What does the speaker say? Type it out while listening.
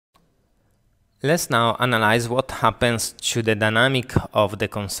Let's now analyze what happens to the dynamic of the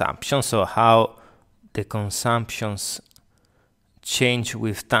consumption, so how the consumptions change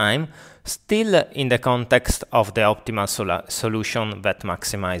with time, still in the context of the optimal solution that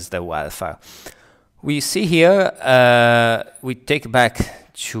maximizes the welfare. We see here, we take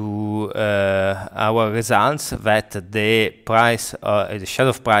back to our results that the price, the share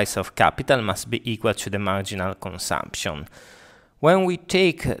of price of capital must be equal to the marginal consumption. When we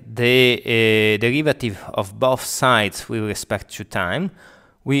take the derivative of both sides with respect to time,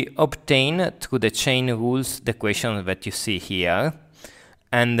 we obtain through the chain rules the equation that you see here.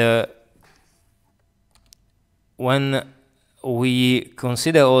 And when we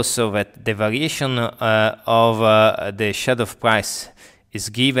consider also that the variation of the share of price is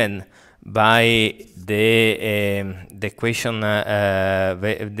given by the equation,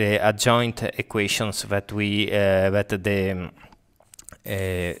 the adjoint equations that we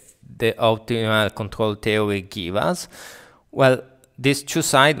the optimal control theory give us. Well, these two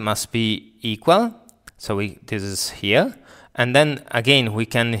sides must be equal, so this is here, and then again we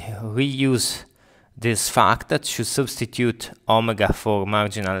can reuse this fact to substitute omega for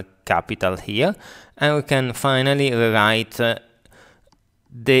marginal capital here, and we can finally rewrite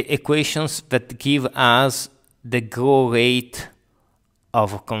the equations that give us the growth rate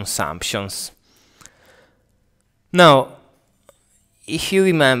of consumptions. Now, if you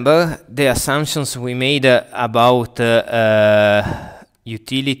remember the assumptions we made about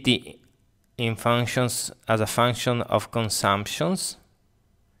utility in functions as a function of consumptions,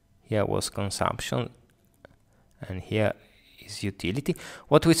 here was consumption and here is utility.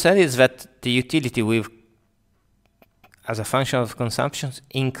 What we said is that the utility with as a function of consumptions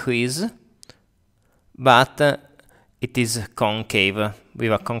increase, but it is concave,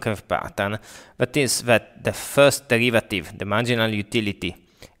 with a concave pattern. That is that the first derivative, the marginal utility,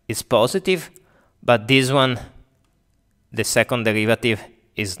 is positive, but this one, the second derivative,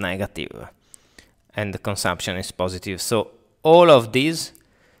 is negative, and the consumption is positive. So all of this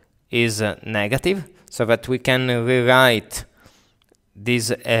is negative, so that we can rewrite these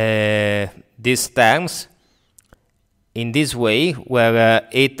terms in this way, where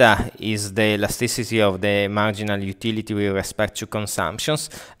eta is the elasticity of the marginal utility with respect to consumptions,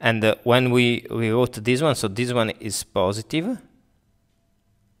 and when we rewrote this one, so this one is positive,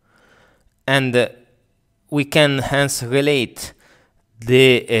 and we can hence relate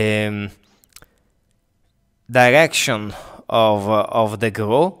the direction of the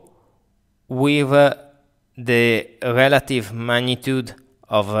growth with the relative magnitude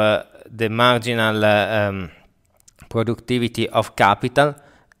of the marginal productivity of capital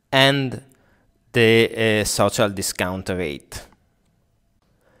and the social discount rate.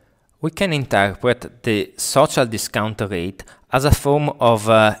 We can interpret the social discount rate as a form of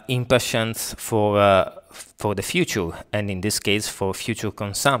impatience for the future, and in this case for future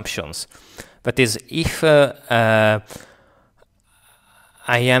consumptions. That is, if I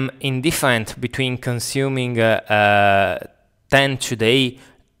am indifferent between consuming 10 today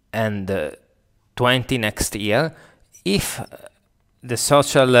and 20 next year, if the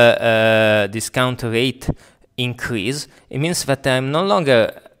social discount rate increase, it means that I'm no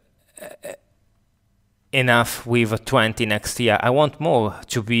longer enough with 20 next year. I want more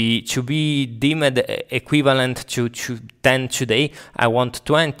to be deemed equivalent to 10 today. I want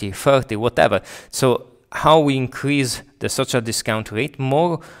 20, 30, whatever. So how we increase the social discount rate,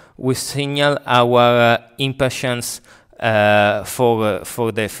 more we signal our impatience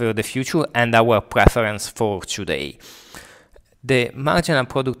for the future and our preference for today. The marginal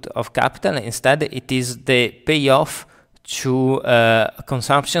product of capital, instead, it is the payoff to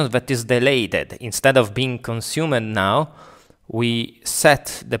consumption that is delayed. Instead of being consumed now, we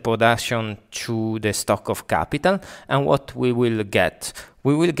set the production to the stock of capital, and what we will get?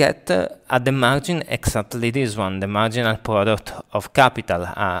 We will get at the margin exactly this one, the marginal product of capital,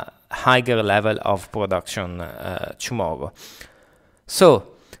 a higher level of production tomorrow. So,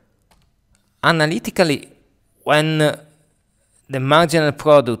 analytically, when the marginal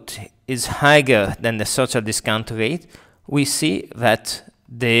product is higher than the social discount rate, we see that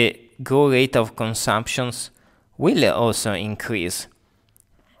the growth rate of consumptions will also increase.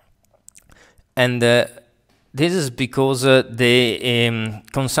 And this is because the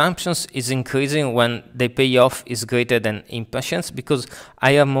consumptions is increasing when the payoff is greater than impatience, because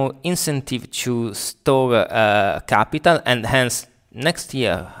I have more incentive to store capital, and hence next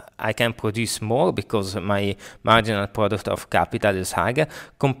year I can produce more because my marginal product of capital is higher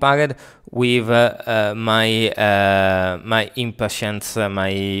compared with my impatience,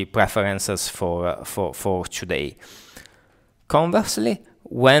 my preferences for today. Conversely,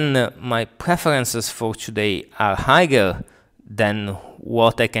 when my preferences for today are higher than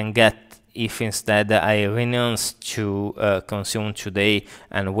what I can get if instead I renounce to consume today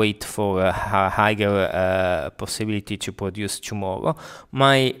and wait for a higher possibility to produce tomorrow,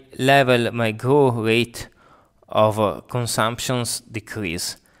 my growth rate of consumptions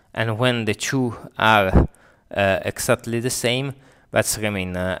decrease. And when the two are exactly the same, that's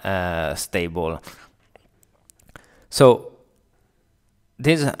remain stable. So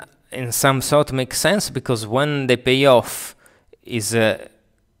this in some sort makes sense, because when the payoff is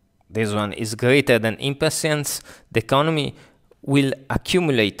this one is greater than impatience, the economy will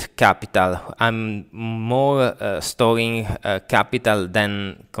accumulate capital. I'm more storing capital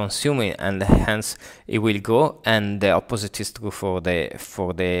than consuming, and hence it will grow. And the opposite is true for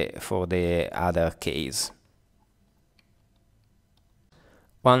the other case.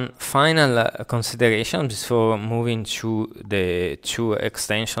 One final consideration before moving to the true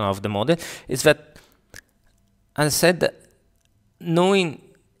extension of the model is that, as I said, knowing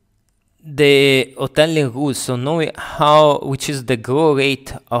the Hotelling rules, so knowing which is the growth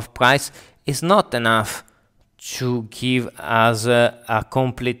rate of price, is not enough to give us a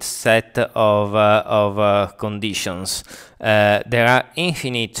complete set of conditions. There are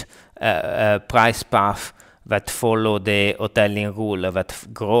infinite price paths that follow the Hotelling rule, that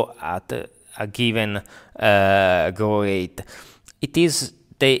grow at a given growth rate. It is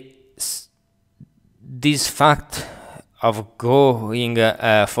this fact of growing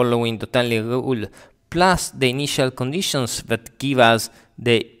following the Hotelling rule, plus the initial conditions, that give us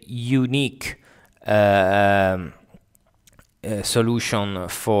the unique solution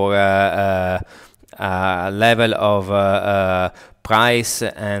for a level of price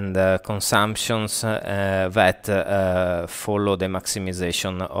and consumptions that follow the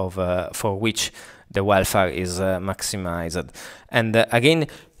maximization of for which the welfare is maximized. And again,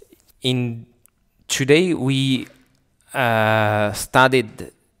 today we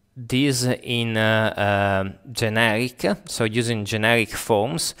studied this in generic, so using generic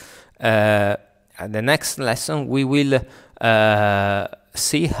forms. At the next lesson we will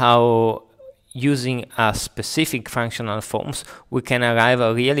see how, using a specific functional forms, we can arrive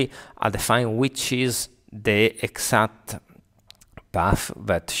really at define which is the exact path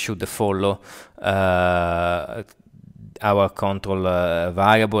that should follow our control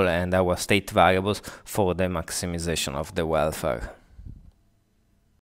variable and our state variables for the maximization of the welfare.